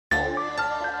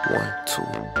1, 2,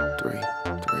 3,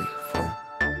 3, 4.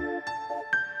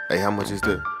 Hey, how much is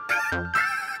that?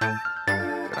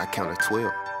 Did I count at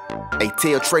 12? Hey,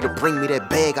 tell Trey to bring me that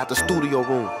bag out the studio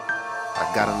room.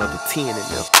 I got another 10 in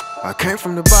there. I came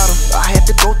from the bottom, I had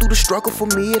to go through the struggle. For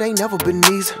me, it ain't never been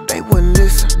easy. They wouldn't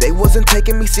listen, they wasn't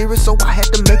taking me serious, so I had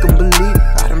to make them believe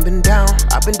it. I done been down,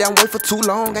 I've been down way for too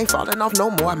long. Ain't falling off no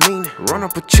more, I mean it. Run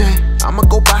up a check, I'ma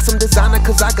go buy some designer,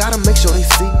 cause I gotta make sure they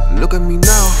see. Look at me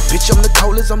now, bitch, I'm the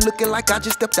coldest. I'm looking like I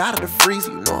just stepped out of the freezer.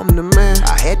 You know I'm the man.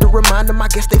 I had to remind them, I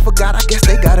guess they forgot, I guess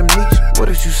they got amnesia. What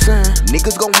is you saying?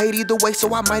 Niggas gon' hate either way,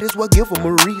 so I might as well give them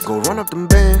a reason. Go run up them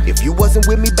bands. If you wasn't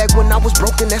with me back when I was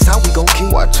broken, that's how we gon'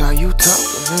 keep. Watch how you talk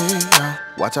to me, yeah.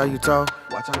 Watch how you talk.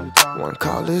 One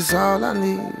call is all I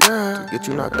need, yeah. Get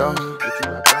you knocked off.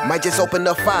 Might just open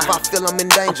up fire if I feel I'm in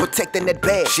danger. I'm protecting that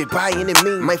bag, shit by any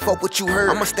means. Might fuck what you heard,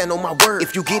 I'ma stand on my word.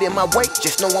 If you get in my way,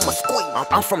 just know I'ma squeak.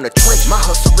 I'm from the trench, my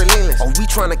hustle relentless. Oh, we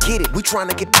tryna get it, we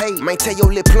tryna get paid. Maintain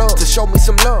your lip plug to show me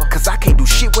some love, cause I can't do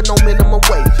shit with no minimum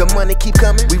wage. The money keep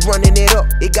coming, we running it up.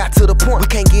 It got to the point, we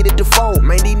can't get it to fold.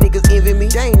 Man, these niggas envy me,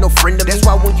 they ain't no friend of me. That's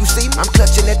why when you see me, I'm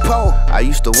clutching that pole. I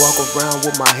used to walk around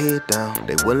with my head down.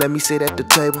 They wouldn't let me sit at the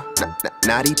table.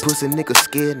 Now these pussy niggas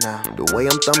scared now. The way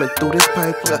I'm thumbing through this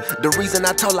paper. The reason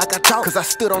I talk like I talk, cause I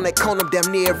stood on that corner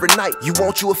damn near every night. You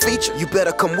want you a feature? You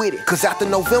better come with it, cause after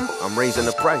November, I'm raising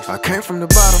the price. I came from the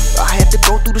bottom, I had to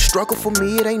go through the struggle. For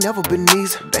me, it ain't never been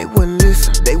easy. They wouldn't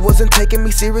listen, they wasn't taking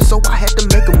me serious, so I had to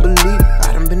make them believe it.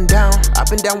 I done been down, I've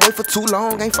been down way for too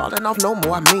long. Ain't falling off no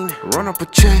more, I mean it. Run up a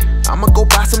check, I'ma go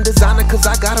buy some designer, cause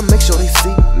I gotta make sure they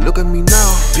see. Look at me now,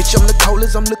 bitch, I'm the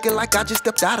coldest. I'm looking like I just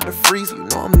stepped out of the freezer. You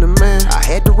know I'm the man. I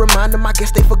had to remind them, I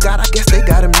guess they forgot, I guess they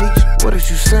got amnesia. What is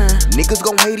you saying? Niggas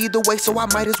gon' hate either way, so I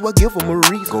might as well give them a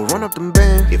reason. Go run up them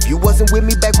bands. If you wasn't with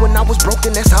me back when I was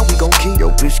broken, that's how we gon' keep. Yo,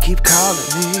 bitch keep calling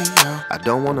me, yeah. I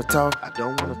don't wanna talk,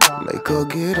 Make her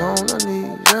get on her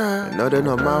knees, yeah. Nut in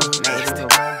her mouth, nasty.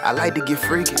 I like to get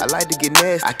freaky, I like to get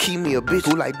nasty. I keep me a bitch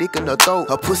who like dick in her throat.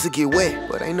 Her pussy get wet,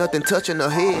 but ain't nothing touching her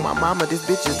head. My mama, this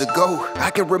bitch is the GOAT.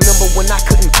 I can remember when I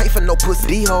couldn't pay for no pussy.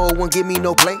 D-hoe won't give me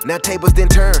no play. Now tables done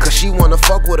turn, cause she wanna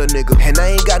fuck with a nigga, and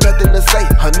I ain't got nothing to say.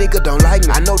 Her nigga don't like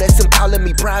me, I know that's him calling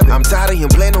me private. I'm tired of him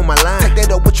playing on my line. Take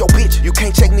that up with your bitch, you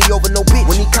can't check me over no bitch.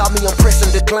 When he called me, I'm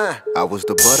pressing decline. I was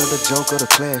the butt of the joke of the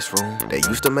classroom. They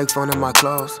used to make fun of my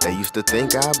claws. They used to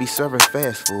think I'd be serving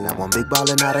fast food. Now I'm big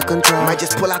ballin' out of control. Might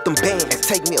just pull out them bands and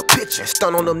take me a picture and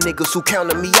stun on them niggas who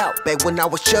counted me out. Back when I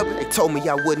was chubby, they told me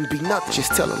I wouldn't be nothing.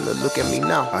 Just tell them to look at me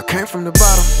now. I came from the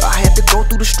bottom, I had to go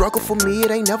through the struggle. For me,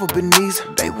 it ain't never been easy.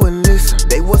 They wouldn't listen,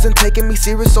 they wasn't taking me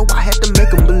serious, so I had to make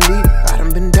them believe it. I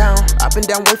done been down, I've been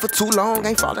down way for too long.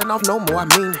 Ain't falling off no more, I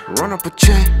mean it. Run up a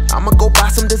check, I'ma go buy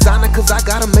some designer, cause I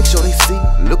gotta make sure they see.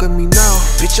 Look at me now,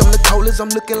 bitch, I'm the coldest. I'm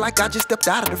looking like I just stepped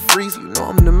out of the freezer. You know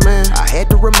I'm the man. I had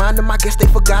to remind them, I guess they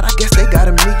forgot, I guess they got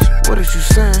amnesia. What is you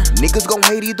saying? Niggas gon'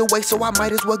 hate either way, so I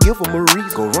might as well give them a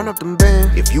reason. Go run up them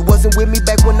bands. If you wasn't with me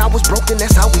back when I was broken,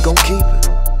 that's how we gon' keep it.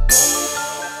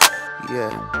 Yeah.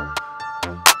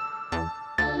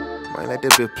 Might let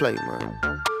that bitch play, man.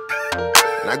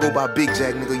 And I go by Big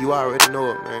Jack, nigga, you already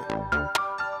know it, man.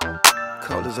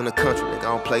 Coldest in the country, nigga, I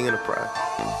don't play Enterprise.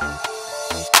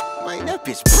 Man, that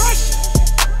bitch precious.